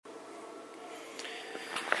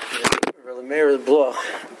Meir Bloch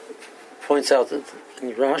points out that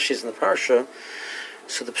in Rashi's in the Parsha,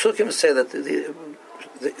 so the Psukim say that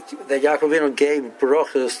that Yaakov Avinu gave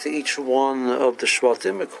brachas to each one of the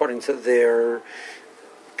Shvatim according to their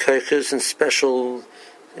koiches and special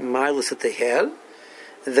milas that they had.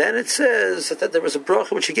 Then it says that there was a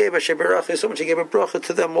bracha which he gave Hashem Barach, so much he gave a bracha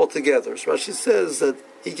to them all together. So Rashi says that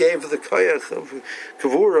he gave the koyach of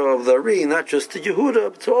Kavura of the Ari, not just to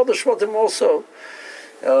Yehuda, but to all the Shvatim also,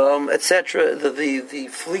 etc. The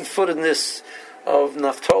fleet-footedness of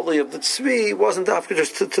Naphtali, of the Tzvi, wasn't after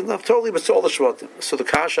just to Naphtali, but to all the Shvatim. So the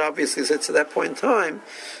Kasha obviously says at that point in time,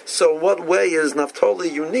 so in what way is Naphtali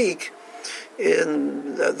unique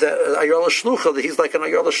in the Ayala Shlucha, that he's like an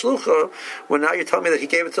Ayala Shlucha, when now you're telling me that he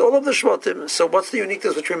gave it to all of the Shvatim? So what's the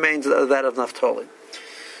uniqueness which remains of that of Naphtali?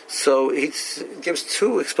 So he gives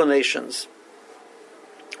two explanations.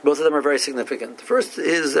 Both of them are very significant. The first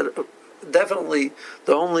is that definitely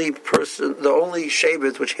the only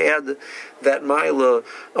Shevet which had that Maila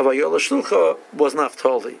of Ayala Shlucha was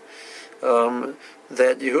Naphtali.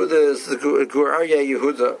 That Yehuda is the Gur Aryeh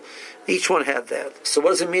Yehuda. Each one had that. So what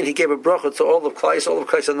does it mean he gave a bracha to all of Klal Yisrael? All of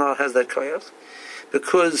Klal Yisrael now has that koyach,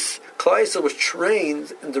 because Klal Yisrael was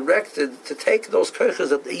trained and directed to take those koyachas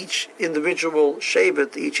that each individual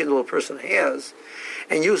shevet, each individual person has,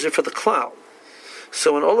 and use it for the klal.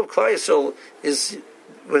 So when all of Klal Yisrael is,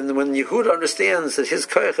 when Yehuda understands that his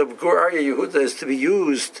koyach of Gur Aryeh Yehuda is to be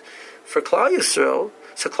used for Klal Yisrael,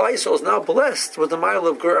 so Klal Yisrael is now blessed with the mile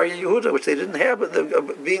of Gur Aryeh Yehuda, which they didn't have,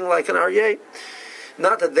 but being like an Aryeh.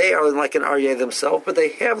 Not that they are like an Aryeh themselves, but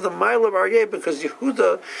they have the mile of Aryeh because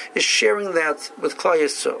Yehuda is sharing that with Klal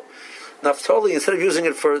Yisrael. Naphtali, instead of using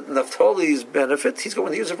it for Naphtali's benefit, he's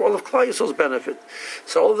going to use it for all of Klal Yisrael's benefit.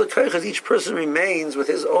 So all of the koiches, each person remains with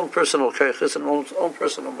his own personal koiches and own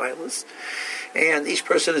personal milas, and each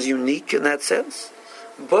person is unique in that sense.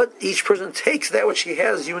 But each person takes that which he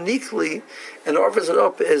has uniquely and offers it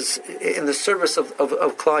up as in the service of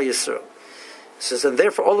Klal Yisrael. It says, and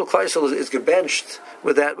therefore all of Klal Yisrael is gebenched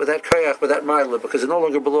with that koyach, with that mila, because it no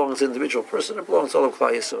longer belongs to an individual person; it belongs to all of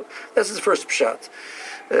Klal Yisrael. That's his first pshat,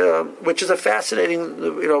 which is a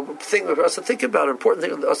fascinating, thing for us to think about. Important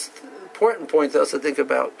point to us to think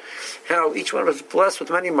about how each one of us is blessed with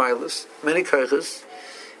many milas, many koyches.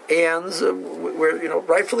 And we're,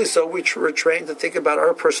 rightfully so, we're trained to think about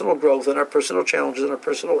our personal growth and our personal challenges and our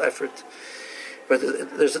personal effort. But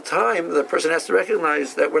there's a time the person has to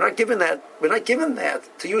recognize that we're not given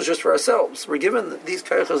that to use just for ourselves. We're given these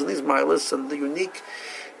koyches and these milas and the unique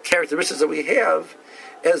characteristics that we have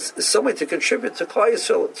as some way to contribute to Klal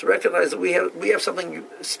Yisrael, to recognize that we have something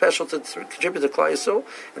special to contribute to Klal Yisrael,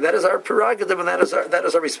 and that is our prerogative, and that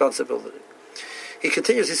is our responsibility. He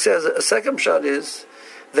continues. He says a second shot is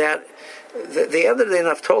that the end of the day,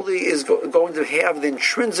 Naphtali is going to have the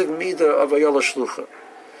intrinsic midah of Ayala Shlucha.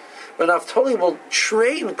 But Naphtali will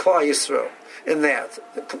train Klal Yisrael in that.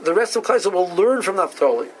 The rest of Klal Yisrael will learn from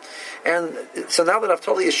Naphtali. And so now that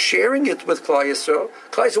Naphtali is sharing it with Klal Yisrael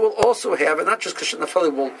will also have it, not just because Naphtali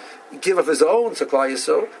will give of his own to Klal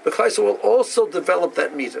Yisrael, but Klal Yisrael will also develop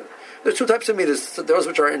that midah. There's two types of midas: those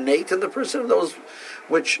which are innate in the person, those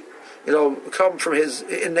which come from his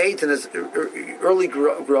innate and his early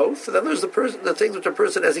growth. And then there's the things which a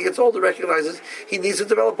person, as he gets older, recognizes he needs to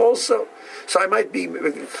develop also. So I might be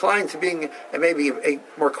inclined to being maybe a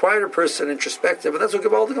more quieter person, introspective, and that's what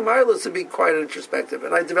Gavaldik Amayla is, to be quiet and introspective.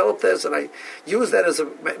 And I develop this, and I use that as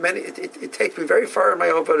it takes me very far in my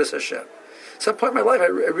own Avodas Hashem. At some point in my life, I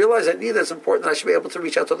realize I need that's important, that I should be able to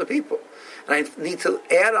reach out to other people. And I need to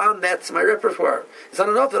add on that to my repertoire. It's not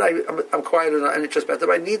enough that I'm quiet and introspective.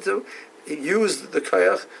 I need to use the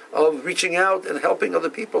koyach of reaching out and helping other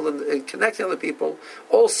people and connecting other people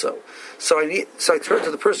also. So I turn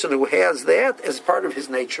to the person who has that as part of his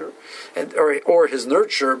nature, or his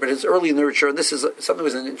nurture, but his early nurture, and this is something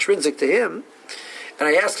that was intrinsic to him. And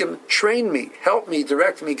I ask him, train me, help me,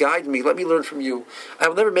 direct me, guide me, let me learn from you. I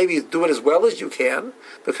will never maybe do it as well as you can,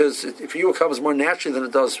 because for you it comes more naturally than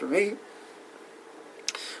it does for me.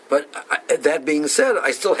 But that being said, I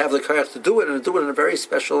still have the koyach to do it, and do it in a very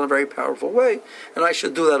special and a very powerful way, and I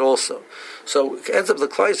should do that also. So it ends up the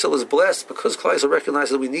Klal Yisrael is blessed because Klal Yisrael recognizes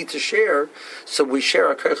that we need to share, so we share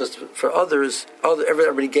our koyachas for others.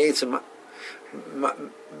 Everybody gains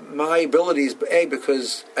my abilities, A,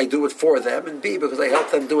 because I do it for them, and B, because I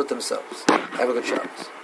help them do it themselves. Have a good Shabbos.